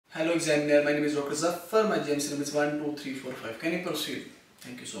Hello examiner, my name is Dr. Zafar, my GMC number is 12345. Can you proceed?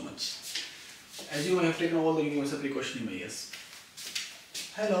 Thank you so much. As you have taken all the universal precaution measures.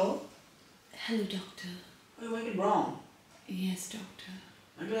 Hello? Hello, doctor. Are you Michael Brown? Yes, doctor.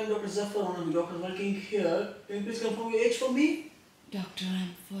 I am Dr. Zafar, one of the doctors working here. Can you please confirm your age for me? Doctor,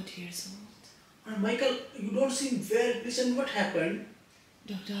 I'm 40 years old. And Michael, you don't seem well. Please tell me what happened.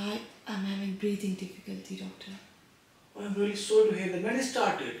 Doctor, I'm having breathing difficulty, doctor. Oh, I'm really sorry to hear that. When it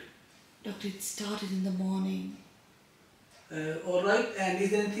started? Doctor, it started in the morning. Alright, and is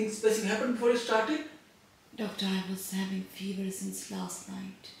there anything specific happened before it started? Doctor, I was having fever since last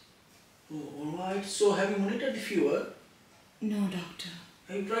night. Oh, alright. So have you monitored the fever? No, doctor.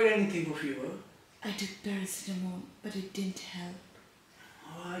 Have you tried anything for fever? I took paracetamol, but it didn't help.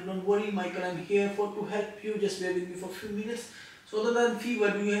 Alright, don't worry Michael, I'm here to help you. Just bear with me for a few minutes. So other than fever,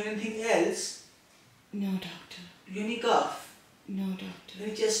 do you have anything else? No, doctor. Do you have any cough? No, doctor.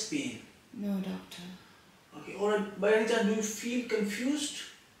 Any chest pain? No, doctor. Okay, alright. By any chance, do you feel confused?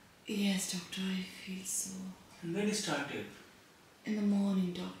 Yes, doctor, I feel so. And when it started? In the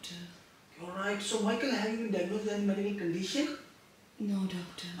morning, doctor. Alright, so Michael, have you been diagnosed with any medical condition? No,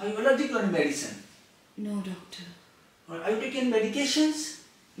 doctor. Are you allergic to any medicine? No, doctor. Or are you taking medications?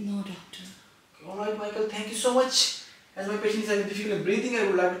 No, doctor. Okay, alright Michael, thank you so much. As my patient is having difficulty breathing, I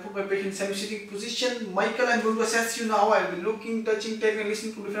would like to put my patient in semi-sitting position. Michael, I'm going to assess you now. I will be looking, touching, taking and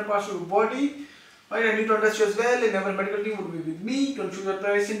listening to different parts of your body. Right, I need to understand you as well, and our medical team would be with me to ensure your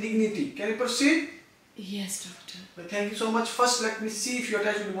privacy and dignity. Can you proceed? Yes, doctor. Well, thank you so much. First, let me see if you are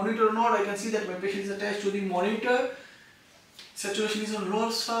attached to the monitor or not. I can see that my patient is attached to the monitor. Saturation is on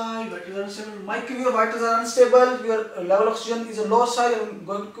lower side, vitals are unstable. Michael, your vitals are unstable, your level of oxygen is on lower side. I'm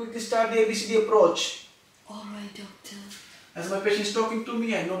going to quickly start the ABCDE approach. Alright, doctor. As my patient is talking to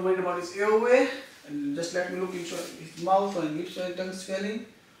me, I'm not worried about his airway. And just let me look into his mouth and lips and tongue swelling.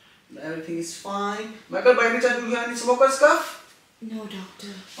 Everything is fine. Michael, by any chance, do you have any smoker's cough? No, doctor.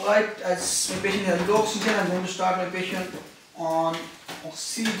 Alright, as my patient has low oxygen, I'm going to start my patient on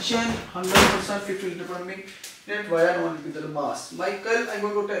oxygen 100%, 50 liters per minute via non-repeated mask. Michael, I'm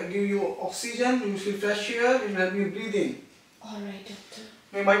going to give you oxygen. You feel fresh air. It will help you breathing. Alright, doctor.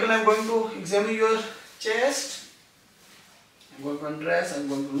 Okay, Michael, I'm going to examine your chest. I'm going to undress. I'm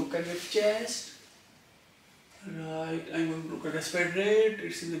going to look at your chest. Right, I'm going to look at respiratory rate.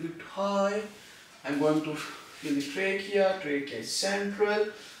 It's a bit high. I'm going to feel the trachea. Trachea is central.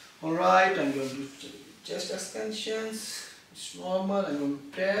 Alright, I'm going to check chest extensions. It's normal. I'm going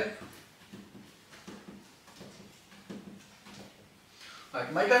to tap.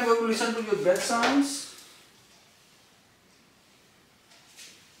 Right, Michael, I'm going to listen to your breath sounds.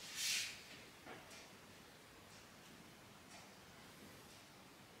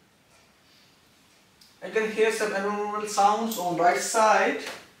 I can hear some abnormal sounds on right side.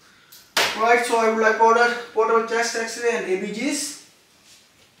 Right, so I would like to order portable chest X-ray and ABGs.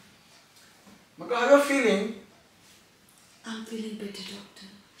 Michael, how are you feeling? I'm feeling better, doctor.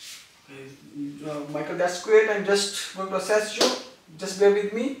 Okay, Michael, that's great. I'm just going to assess you. Just bear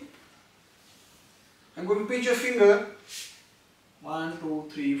with me. I'm going to pinch your finger. 1, 2,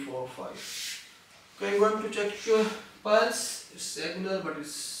 3, 4, 5. Okay, I'm going to check your pulse. It's regular, but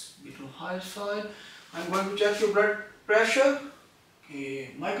it's a bit on high side. I'm going to check your blood pressure.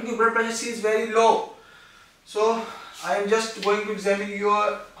 Okay, Michael, your blood pressure seems very low. So I am just going to examine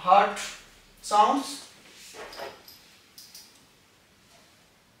your heart sounds.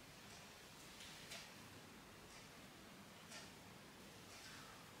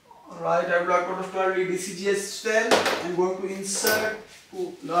 Alright, I would like to start the DCGS cell. I'm going to insert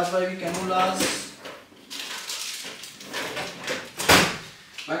 2 large IV cannulas.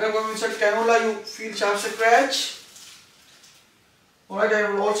 Like I'm going to insert cannula, you feel sharp scratch. Alright,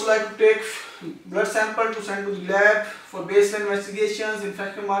 I would also like to take blood sample to send to the lab for baseline investigations,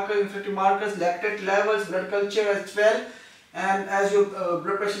 infection markers, infective markers, lactate levels, blood culture as well. And as your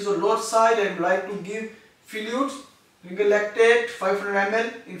blood pressure is on lower side, I would like to give fluids, finger lactate 500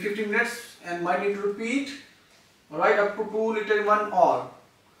 ml in 15 minutes and might need to repeat. Alright, up to 2 liters in 1 hour.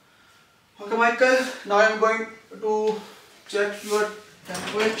 Okay, Michael, now I am going to check your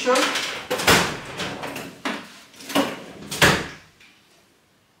temperature.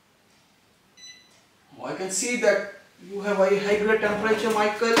 Oh, I can see that you have a high blood temperature,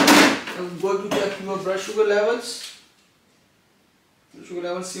 Michael. I am going to check your blood sugar levels. Blood sugar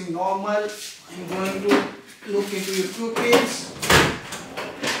levels seem normal. I am going to look into your pupils.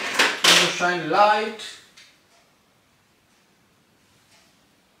 Shine light.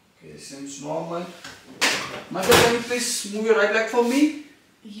 Okay, seems normal. Michael, can you please move your right leg for me?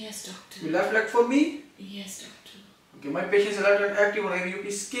 Yes, doctor. Your left leg for me? Yes, doctor. Okay, my patient is alert and active on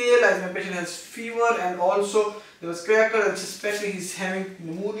ABCDE scale as my patient has fever and also there was cracker and suspecting he's having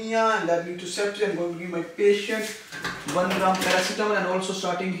pneumonia and that lead to sepsis. I'm going to give my patient 1 gram paracetamol and also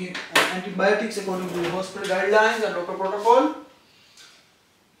starting him on antibiotics according to the hospital guidelines and local protocol.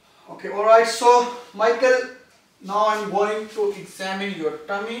 Okay, alright, so Michael, now I'm going to examine your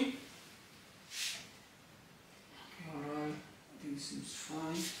tummy. Okay, alright, I think this seems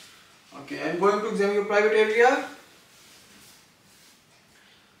fine. Okay, I'm going to examine your private area.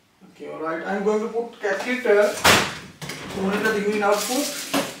 Okay, alright, I'm going to put catheter to monitor the urine output.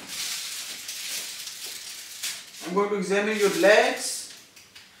 I'm going to examine your legs.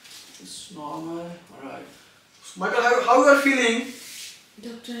 It's normal, alright. Michael, how you are feeling?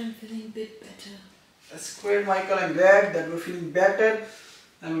 Doctor, I'm feeling a bit better. That's great, Michael. I'm glad that you're feeling better.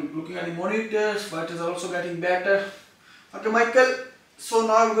 I'm looking at the monitors, vitals are also getting better. Okay, Michael, so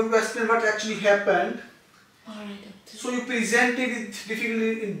now I'm going to explain what actually happened. Alright, doctor. So you presented with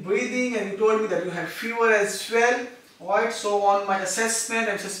difficulty in breathing and you told me that you had fever as well. Alright, so on my assessment,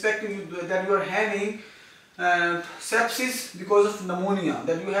 I'm suspecting that you are having sepsis because of pneumonia,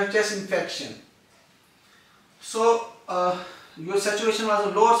 that you have chest infection. So your saturation was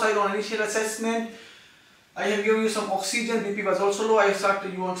on lower side on initial assessment. I have given you some oxygen, BP was also low. I have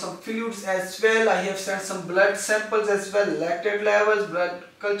started you on some fluids as well. I have sent some blood samples as well, lactate levels, blood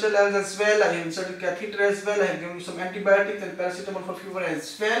culture levels as well. I have inserted catheter as well. I have given you some antibiotics and paracetamol for fever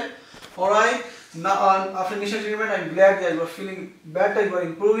as well. Alright, now after initial treatment, I am glad that you are feeling better, you are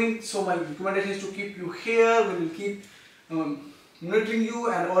improving. So my recommendation is to keep you here. We will keep monitoring you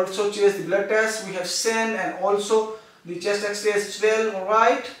and also chase the blood tests we have sent and also the chest x-ray as well.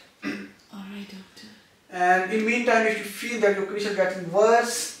 Alright. Alright, doctor. And in meantime, if you feel that your condition is getting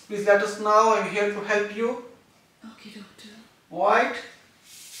worse, please let us know. I'm here to help you. Okay, doctor. Alright.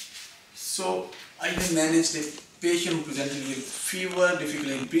 So I have managed a patient who presented with fever,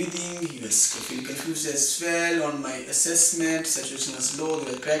 difficulty in breathing. He was feeling confused as well. On my assessment, saturation was low.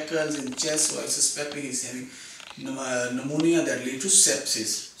 There were crackles in chest, so I suspect he is having pneumonia that lead to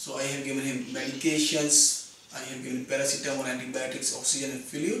sepsis. So I have given him medications. I have given paracetamol, antibiotics, oxygen and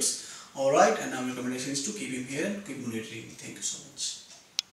fluids. Alright, and our recommendation is to keep him here and keep monitoring. Thank you so much.